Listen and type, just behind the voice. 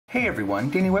Hey everyone,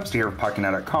 Danny Webster here with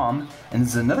Pocketnow.com, and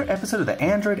this is another episode of the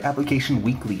Android Application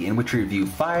Weekly in which we review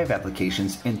 5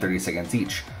 applications in 30 seconds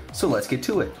each. So let's get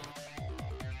to it.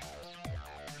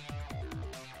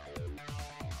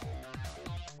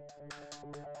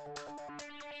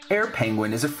 Air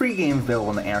Penguin is a free game available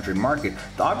on the Android market.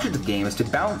 The object of the game is to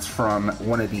bounce from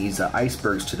one of these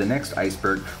icebergs to the next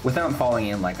iceberg without falling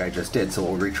in like I just did. So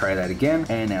we'll retry that again,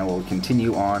 and now we'll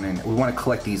continue on, and we want to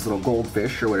collect these little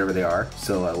goldfish or whatever they are.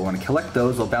 So we want to collect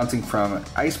those while bouncing from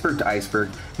iceberg to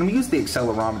iceberg, and we use the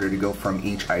accelerometer to go from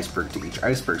each iceberg to each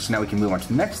iceberg. So now we can move on to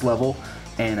the next level,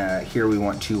 and here we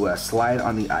want to slide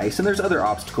on the ice, and there's other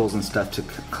obstacles and stuff to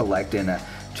collect and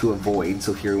to avoid.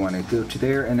 So here we want to go to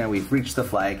there, and now we've reached the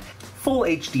flag. Full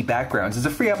HD Backgrounds is a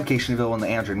free application available on the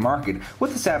Android market. What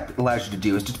this app allows you to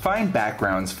do is to find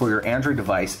backgrounds for your Android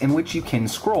device in which you can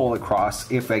scroll across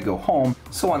if I go home.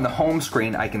 So on the home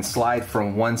screen, I can slide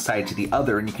from one side to the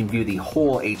other and you can view the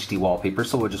whole HD wallpaper.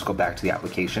 So we'll just go back to the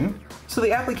application. So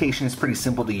the application is pretty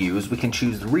simple to use. We can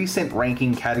choose recent,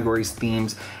 ranking, categories,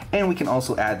 themes, and we can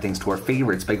also add things to our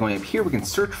favorites. By going up here, we can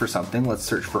search for something. Let's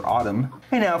search for autumn.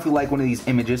 And now if we like one of these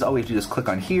images, all we have to do is click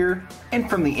on here. And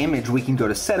from the image, we can go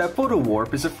to Setup. Photo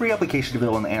Warp is a free application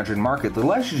available on the Android market that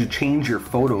allows you to change your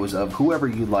photos of whoever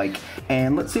you like.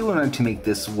 And let's say we want to make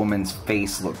this woman's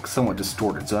face look somewhat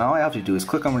distorted. So all I have to do is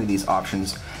click on one of these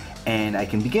options, and I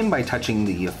can begin by touching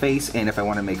the face. And if I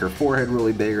want to make her forehead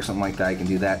really big or something like that, I can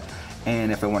do that.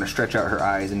 And if I want to stretch out her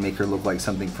eyes and make her look like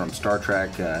something from Star Trek,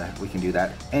 we can do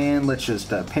that. And let's just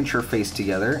pinch her face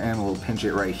together, and we'll pinch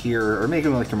it right here, or make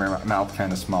it like her mouth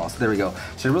kind of small. So there we go.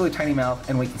 So a really tiny mouth,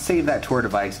 and we can save that to our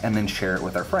device and then share it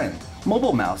with our friend.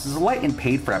 Mobile Mouse is a light and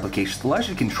paid-for application that allows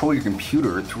you to control your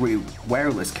computer through a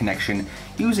wireless connection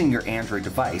using your Android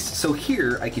device. So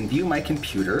here I can view my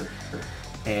computer,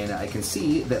 and I can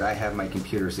see that I have my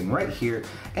computer sitting right here,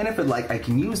 and if I'd like, I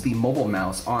can use the mobile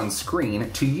mouse on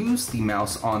screen to use the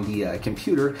mouse on the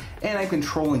computer, and I'm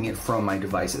controlling it from my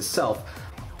device itself.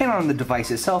 And on the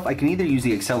device itself, I can either use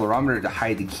the accelerometer to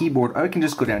hide the keyboard, or I can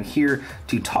just go down here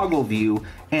to toggle view,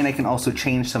 and I can also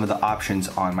change some of the options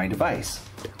on my device.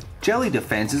 Jelly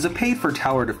Defense is a paid-for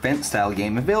tower defense style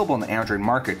game available on the Android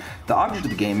market. The object of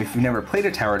the game, if you've never played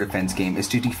a tower defense game, is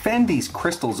to defend these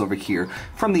crystals over here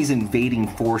from these invading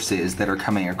forces that are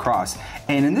coming across.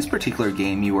 And in this particular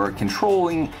game, you are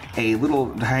controlling a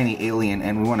little tiny alien,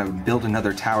 and we want to build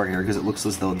another tower here because it looks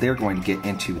as though they're going to get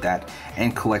into that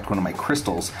and collect one of my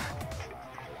crystals.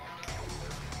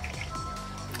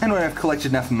 And when I've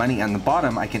collected enough money on the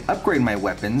bottom, I can upgrade my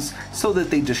weapons so that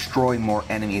they destroy more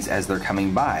enemies as they're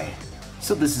coming by.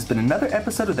 So this has been another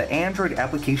episode of the Android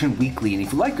Application Weekly, and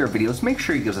if you like our videos, make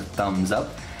sure you give us a thumbs up,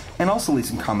 and also leave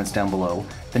some comments down below.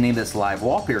 The name of this live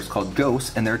wallpaper is called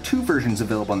Ghost, and there are 2 versions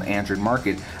available on the Android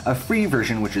market, a free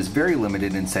version which is very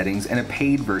limited in settings, and a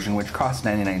paid version which costs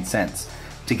 99 cents.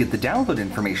 To get the download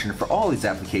information for all these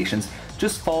applications,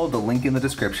 just follow the link in the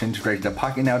description directly to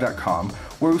Pocketnow.com,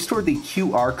 where we store the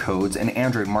QR codes and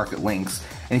Android market links.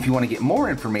 And if you want to get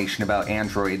more information about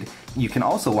Android, you can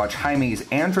also watch Jaime's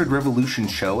Android Revolution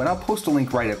show, and I'll post a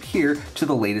link right up here to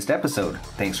the latest episode.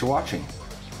 Thanks for watching.